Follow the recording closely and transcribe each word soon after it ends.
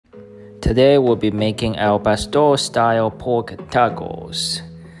Today we'll be making al pastor style pork tacos.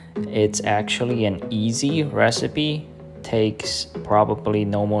 It's actually an easy recipe, takes probably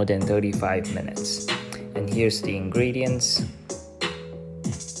no more than 35 minutes. And here's the ingredients.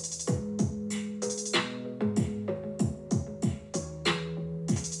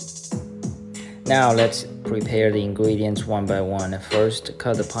 Now let's prepare the ingredients one by one. First,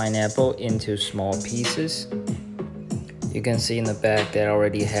 cut the pineapple into small pieces. You can see in the back that I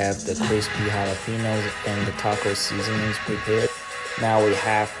already have the crispy jalapeños and the taco seasonings prepared. Now we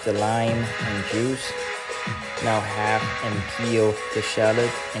have the lime and juice. Now half and peel the shallot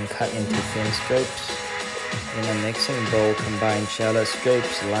and cut into thin strips. In a mixing bowl, combine shallot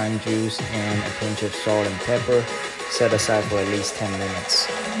strips, lime juice, and a pinch of salt and pepper. Set aside for at least 10 minutes.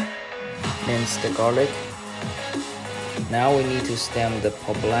 Mince the garlic. Now we need to stem the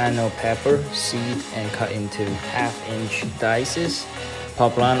Poblano pepper, seed, and cut into half-inch dices.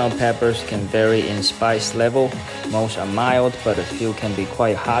 Poblano peppers can vary in spice level. Most are mild, but a few can be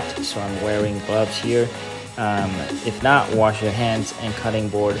quite hot, so I'm wearing gloves here. If not, wash your hands and cutting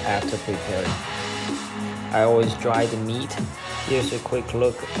board after preparing. I always dry the meat. Here's a quick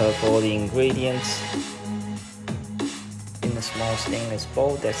look of all the ingredients. In the small stainless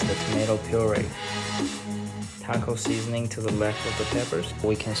bowl, that's the tomato puree. Taco seasoning to the left of the peppers.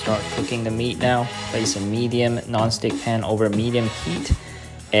 We can start cooking the meat now. Place a medium non-stick pan over medium heat.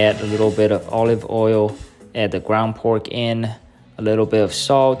 Add a little bit of olive oil. Add the ground pork in, a little bit of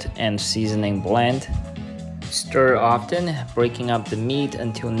salt and seasoning blend. Stir often, breaking up the meat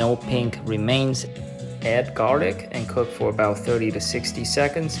until no pink remains. Add garlic and cook for about 30 to 60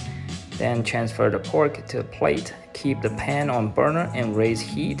 seconds. Then transfer the pork to a plate. Keep the pan on burner and raise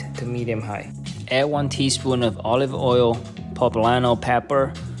heat to medium-high. Add 1 teaspoon of olive oil, poblano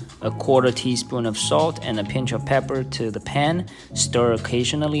pepper, a 1/4 teaspoon of salt, and a pinch of pepper to the pan. Stir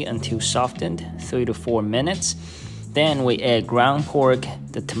occasionally until softened, 3 to 4 minutes. Then we add ground pork,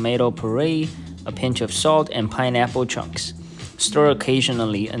 the tomato puree, a pinch of salt, and pineapple chunks. Stir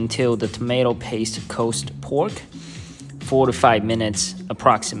occasionally until the tomato paste coats the pork, 4 to 5 minutes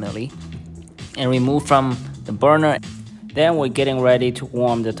approximately, and remove from the burner. Then we're getting ready to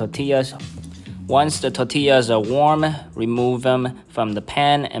warm the tortillas. Once the tortillas are warm, remove them from the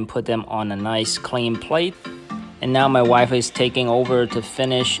pan and put them on a nice clean plate. And now my wife is taking over to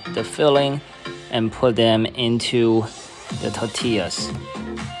finish the filling and put them into the tortillas.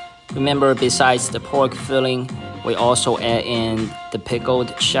 Remember, besides the pork filling, we also add in the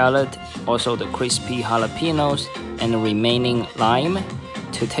pickled shallot, also the crispy jalapeños, and the remaining lime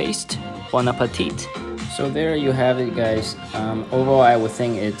to taste. Bon appetit! So there you have it, guys. Overall, I would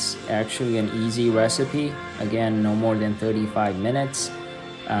think it's actually an easy recipe. Again, no more than 35 minutes.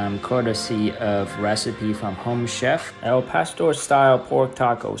 Courtesy of recipe from Home Chef. El Pastor style pork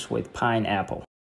tacos with pineapple.